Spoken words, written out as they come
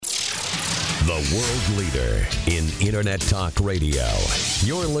The world leader in Internet talk radio.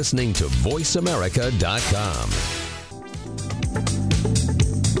 You're listening to VoiceAmerica.com.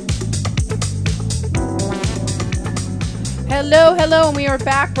 Hello, and we are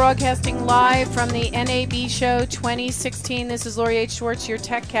back broadcasting live from the NAB Show 2016. This is Lori H. Schwartz, your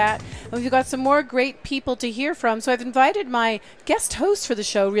tech cat. And we've got some more great people to hear from. So I've invited my guest host for the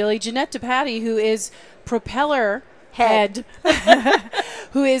show, really, Jeanette DePatty, who is Propeller Head,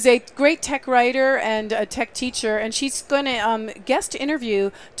 who is a great tech writer and a tech teacher. And she's going to guest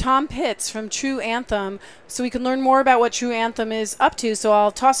interview Tom Pitts from True Anthem so we can learn more about what True Anthem is up to. So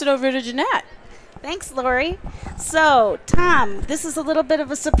I'll toss it over to Jeanette. Thanks, Lori. So, Tom, this is a little bit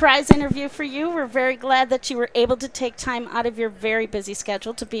of a surprise interview for you. We're very glad that you were able to take time out of your very busy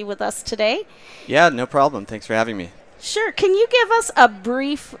schedule to be with us today. Yeah, no problem. Thanks for having me. Sure. Can you give us a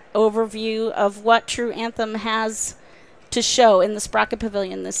brief overview of what True Anthem has to show in the Sprocket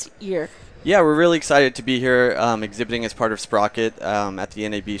Pavilion this year? Yeah, we're really excited to be here exhibiting as part of Sprocket at the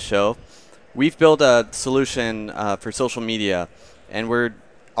NAB show. We've built a solution for social media, and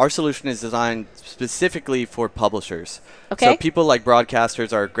our solution is designed specifically for publishers. Okay. So people like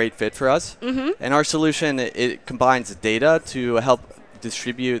broadcasters are a great fit for us. Mm-hmm. And our solution, it combines data to help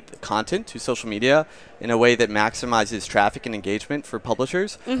distribute content to social media in a way that maximizes traffic and engagement for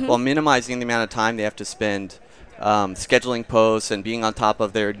publishers while minimizing the amount of time they have to spend scheduling posts and being on top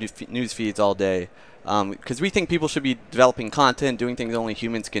of their news feeds all day. Because we think people should be developing content, doing things only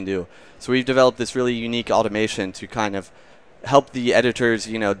humans can do. So we've developed this really unique automation to kind of help the editors,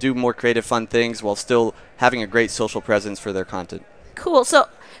 do more creative, fun things while still having a great social presence for their content. Cool. So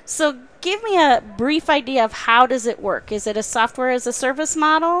give me a brief idea of how does it work. Is it a software as a service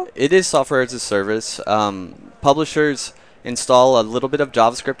model? It is software as a service. Publishers install a little bit of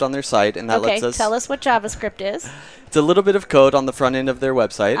JavaScript on their site, and that lets us... tell us what JavaScript is. It's a little bit of code on the front end of their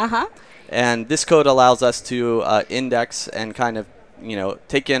website. Uh-huh. And this code allows us to index and kind of,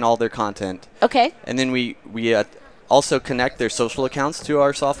 take in all their content. Okay. And then we also connect their social accounts to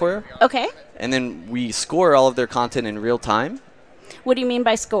our software. Okay. And then we score all of their content in real time. What do you mean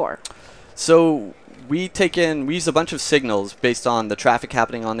by score? So we use a bunch of signals based on the traffic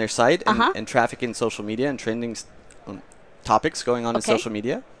happening on their site and traffic in social media and trending topics going on in social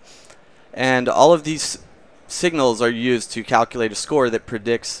media. And all of these signals are used to calculate a score that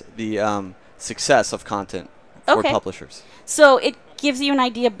predicts the success of content for publishers. So it gives you an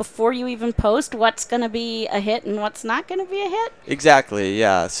idea before you even post what's going to be a hit and what's not going to be a hit? Exactly,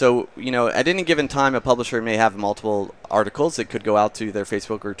 yeah. So, at any given time, a publisher may have multiple articles that could go out to their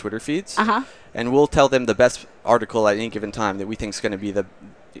Facebook or Twitter feeds. And we'll tell them the best article at any given time that we think is going to be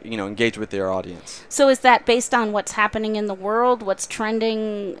engage with their audience. So is that based on what's happening in the world, what's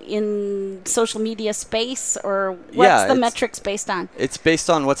trending in social media space, or what's the metrics based on? It's based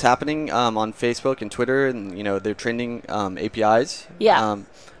on what's happening on Facebook and Twitter and, their trending APIs. Yeah.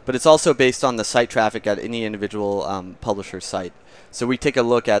 But it's also based on the site traffic at any individual publisher's site. So we take a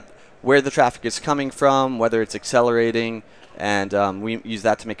look at where the traffic is coming from, whether it's accelerating, and we use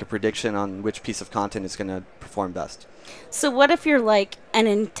that to make a prediction on which piece of content is going to perform best. So what if you're like an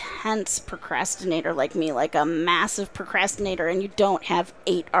intense procrastinator like me, like a massive procrastinator, and you don't have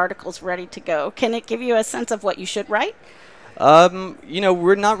 8 articles ready to go? Can it give you a sense of what you should write?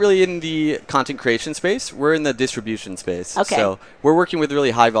 We're not really in the content creation space. We're in the distribution space. Okay. So we're working with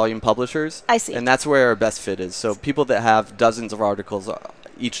really high volume publishers. I see. And that's where our best fit is. So people that have dozens of articles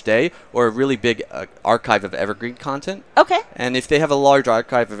each day, or a really big archive of evergreen content. Okay. And if they have a large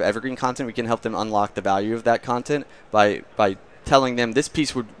archive of evergreen content, we can help them unlock the value of that content by telling them this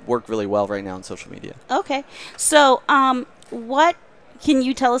piece would work really well right now on social media. Okay. So what can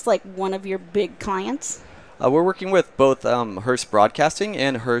you tell us, like, one of your big clients? We're working with both Hearst Broadcasting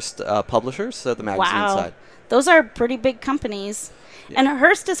and Hearst Publishers, so the magazine side. Those are pretty big companies. Yeah. And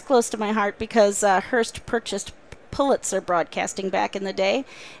Hearst is close to my heart because Hearst purchased Pulitzer Broadcasting back in the day,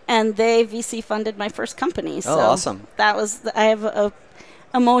 and they VC funded my first company. So awesome. I have a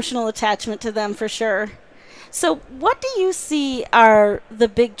emotional attachment to them for sure. So what do you see are the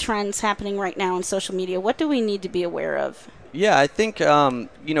big trends happening right now in social media? What do we need to be aware of? Yeah, I think,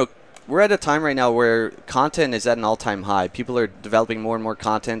 we're at a time right now where content is at an all-time high. People are developing more and more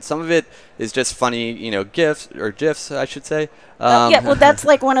content. Some of it is just funny, GIFs, I should say. That's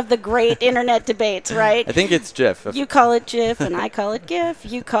like one of the great internet debates, right? I think it's GIF. You call it GIF, and I call it GIF.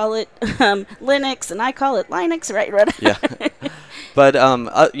 You call it Linux, and I call it Linux, right? Yeah. But,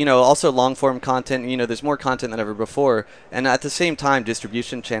 also long-form content, there's more content than ever before. And at the same time,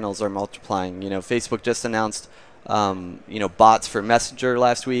 distribution channels are multiplying. Facebook just announced bots for Messenger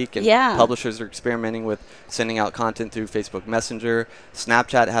last week, and Yeah. publishers are experimenting with sending out content through Facebook Messenger.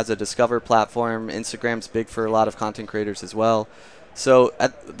 Snapchat has a Discover platform. Instagram's big for a lot of content creators as well. So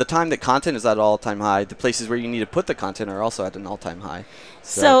at the time that content is at an all-time high, the places where you need to put the content are also at an all-time high.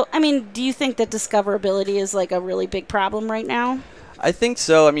 So, I mean, do you think that discoverability is like a really big problem right now? I think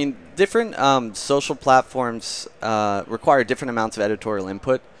so. I mean, different social platforms require different amounts of editorial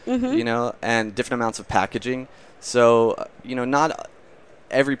input, and different amounts of packaging. So, not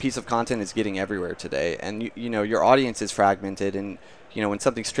every piece of content is getting everywhere today. And, your audience is fragmented. And, when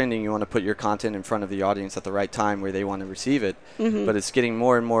something's trending, you want to put your content in front of the audience at the right time where they want to receive it. But it's getting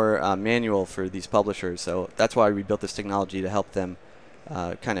more and more manual for these publishers. So that's why we built this technology to help them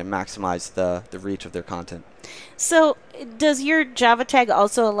kind of maximize the reach of their content. So does your Java tag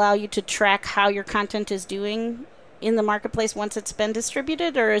also allow you to track how your content is doing in the marketplace once it's been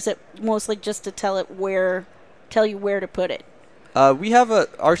distributed, or is it mostly just to tell you where to put it? We have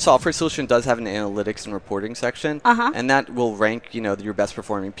our software solution does have an analytics and reporting section, and that will rank, your best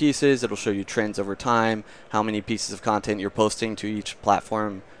performing pieces. It'll show you trends over time, how many pieces of content you're posting to each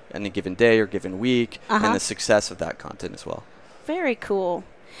platform in a given day or given week, and the success of that content as well. Very cool.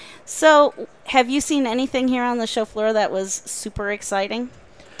 So, have you seen anything here on the show floor that was super exciting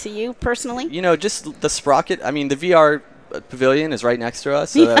to you personally? Just the Sprocket. I mean, the VR pavilion is right next to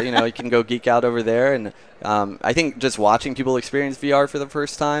us, so you can go geek out over there. And I think just watching people experience VR for the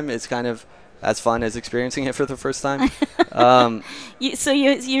first time is kind of as fun as experiencing it for the first time. So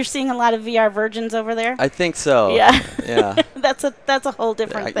you're seeing a lot of VR virgins over there? I think so. Yeah. That's a whole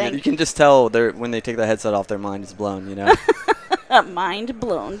different thing. You can just tell when they take the headset off, their mind is blown. Mind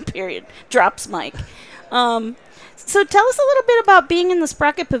blown. Period. Drops mic. So tell us a little bit about being in the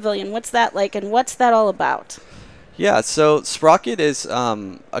Sprocket Pavilion. What's that like, and what's that all about? Yeah, so Sprocket is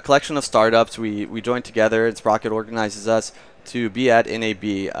a collection of startups. We joined together, and Sprocket organizes us to be at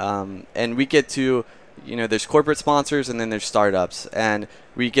NAB. And we get to, there's corporate sponsors, and then there's startups. And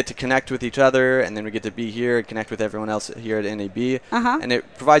we get to connect with each other, and then we get to be here and connect with everyone else here at NAB. And it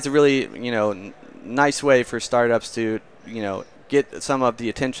provides a really, nice way for startups to, get some of the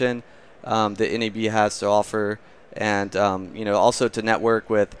attention that NAB has to offer, and also to network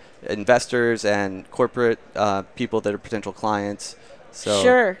with investors and corporate people that are potential clients. So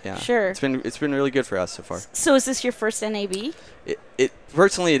sure. It's been really good for us so far. So is this your first NAB? It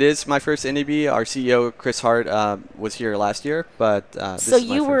personally, it is my first NAB. Our CEO Chris Hart was here last year, but this so is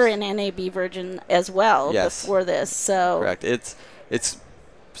my you were first. an NAB virgin as well before this. So correct. It's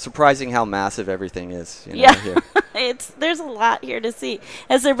surprising how massive everything is. Yeah. Here. There's a lot here to see.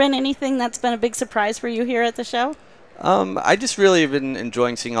 Has there been anything that's been a big surprise for you here at the show? I just really have been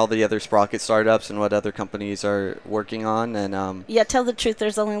enjoying seeing all the other Sprocket startups and what other companies are working on. And yeah, tell the truth.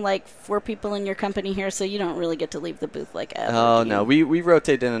 There's only like 4 people in your company here, so you don't really get to leave the booth like ever. Oh no, we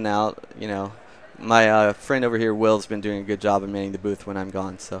rotate in and out. My friend over here, Will's been doing a good job of manning the booth when I'm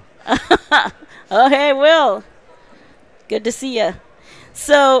gone. So. Oh hey, Will. Good to see you.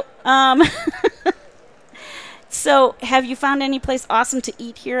 So, so have you found any place awesome to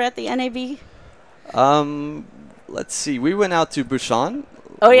eat here at the NAB? Let's see. We went out to Bouchon,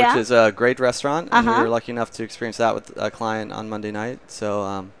 which is a great restaurant, and we were lucky enough to experience that with a client on Monday night.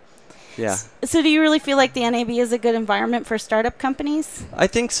 So, yeah. So do you really feel like the NAB is a good environment for startup companies? I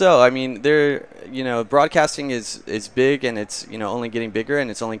think so. I mean, broadcasting is big, and it's, only getting bigger, and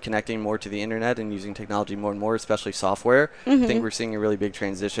it's only connecting more to the internet and using technology more and more, especially software. I think we're seeing a really big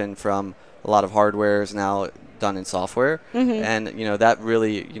transition from a lot of hardware is now done in software. And, that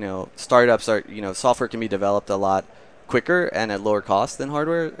really, startups are, software can be developed a lot quicker and at lower cost than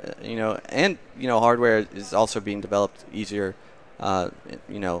hardware, and, hardware is also being developed easier,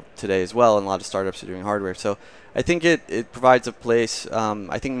 today as well, and a lot of startups are doing hardware. So I think it provides a place.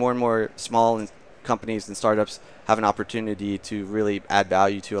 I think more and more small companies and startups have an opportunity to really add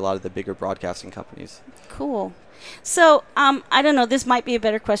value to a lot of the bigger broadcasting companies. Cool. So, I don't know, this might be a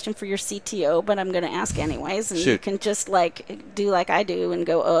better question for your CTO, but I'm going to ask anyways, and Shoot. You can just do like I do and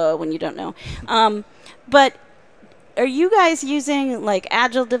go, when you don't know. But are you guys using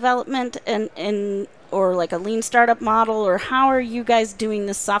agile development or like a lean startup model, or how are you guys doing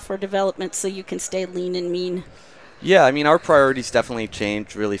this software development so you can stay lean and mean? Yeah, I mean, our priorities definitely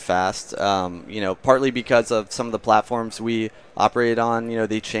changed really fast, partly because of some of the platforms we operate on,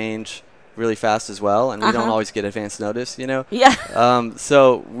 they change really fast as well, and we don't always get advance notice, Yeah.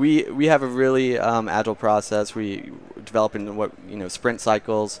 So we have a really agile process. We develop in sprint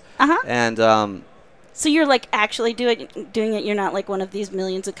cycles, and So you're like actually doing it. You're not like one of these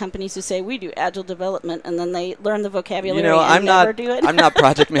millions of companies who say we do agile development and then they learn the vocabulary and never do it. I'm not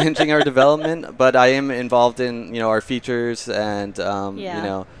project managing our development, but I am involved in our features and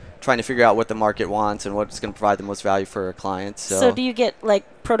trying to figure out what the market wants and what's going to provide the most value for our clients. So do you get like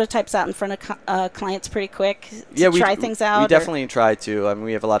prototypes out in front of clients pretty quick to try things out? We definitely try to. I mean,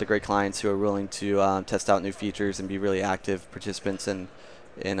 we have a lot of great clients who are willing to test out new features and be really active participants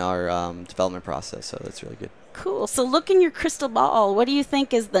in our development process. So that's really good. Cool. So look in your crystal ball. What do you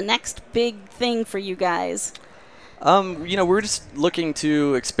think is the next big thing for you guys? We're just looking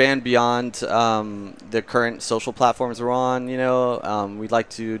to expand beyond the current social platforms we're on. We'd like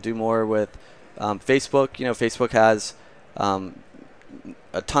to do more with Facebook. Facebook has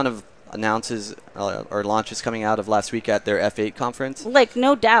a ton of announces or launches coming out of last week at their F8 conference. Like,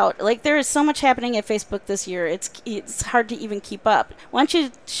 no doubt. Like, there is so much happening at Facebook this year. It's hard to even keep up. Why don't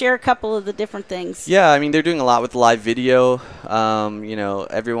you share a couple of the different things? Yeah, I mean, they're doing a lot with live video.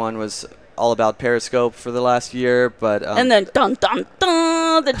 Everyone was all about Periscope for the last year, but and then dun dun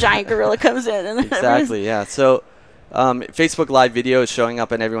dun, the giant gorilla comes in. And exactly, yeah. So Facebook Live Video is showing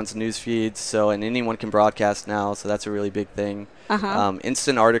up in everyone's news feeds, and anyone can broadcast now. So that's a really big thing.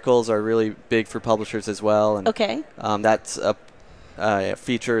 Instant articles are really big for publishers as well. And, okay. That's a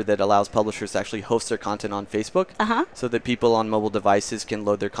feature that allows publishers to actually host their content on Facebook, so that people on mobile devices can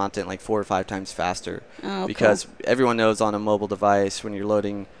load their content like 4 or 5 times faster. Because everyone knows on a mobile device when you're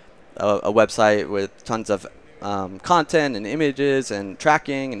loading a website with tons of content and images and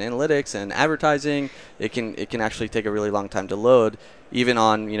tracking and analytics and advertising, it can actually take a really long time to load, even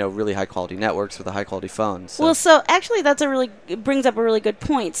on really high quality networks with a high quality phone. So. Well, so actually it brings up a really good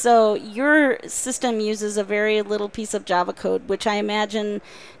point. So your system uses a very little piece of Java code, which I imagine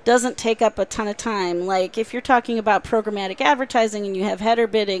doesn't take up a ton of time. Like if you're talking about programmatic advertising and you have header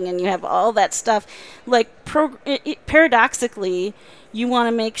bidding and you have all that stuff, like paradoxically, you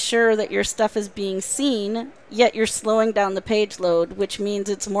want to make sure that your stuff is being seen, yet you're slowing down the page load, which means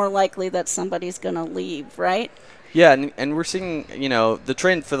it's more likely that somebody's going to leave, right? Yeah, and we're seeing, the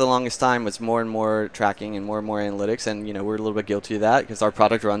trend for the longest time was more and more tracking and more analytics, and, we're a little bit guilty of that because our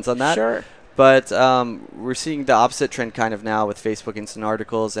product runs on that. Sure. But we're seeing the opposite trend kind of now with Facebook Instant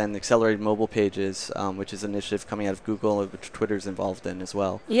Articles and accelerated mobile pages, which is an initiative coming out of Google, which Twitter's involved in as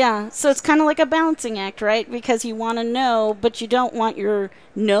well. Yeah, so it's kind of like a balancing act, right? Because you want to know, but you don't want your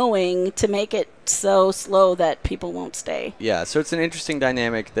knowing to make it so slow that people won't stay. Yeah, so it's an interesting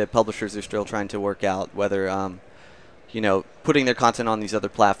dynamic that publishers are still trying to work out, whether putting their content on these other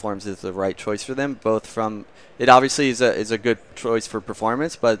platforms is the right choice for them. Both from it obviously is a good choice for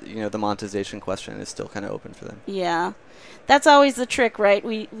performance, but the monetization question is still kind of open for them. Yeah, that's always the trick, right?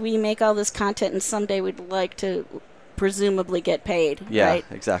 We make all this content, and someday we'd like to presumably get paid. Yeah, right?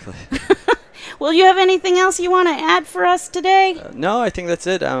 Exactly. Well, you have anything else you want to add for us today? No, I think that's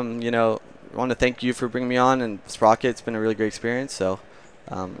it. I want to thank you for bringing me on, and Sprocket. It's been a really great experience. So.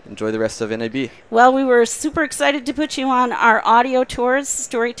 Enjoy the rest of NAB. Well, we were super excited to put you on our audio tours.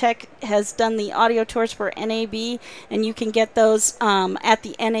 StoryTech has done the audio tours for NAB, and you can get those at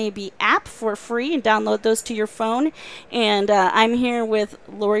the NAB app for free and download those to your phone. And I'm here with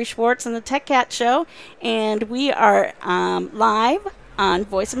Lori Schwartz and the Tech Cat Show, and we are live on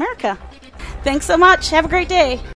Voice America. Thanks so much. Have a great day.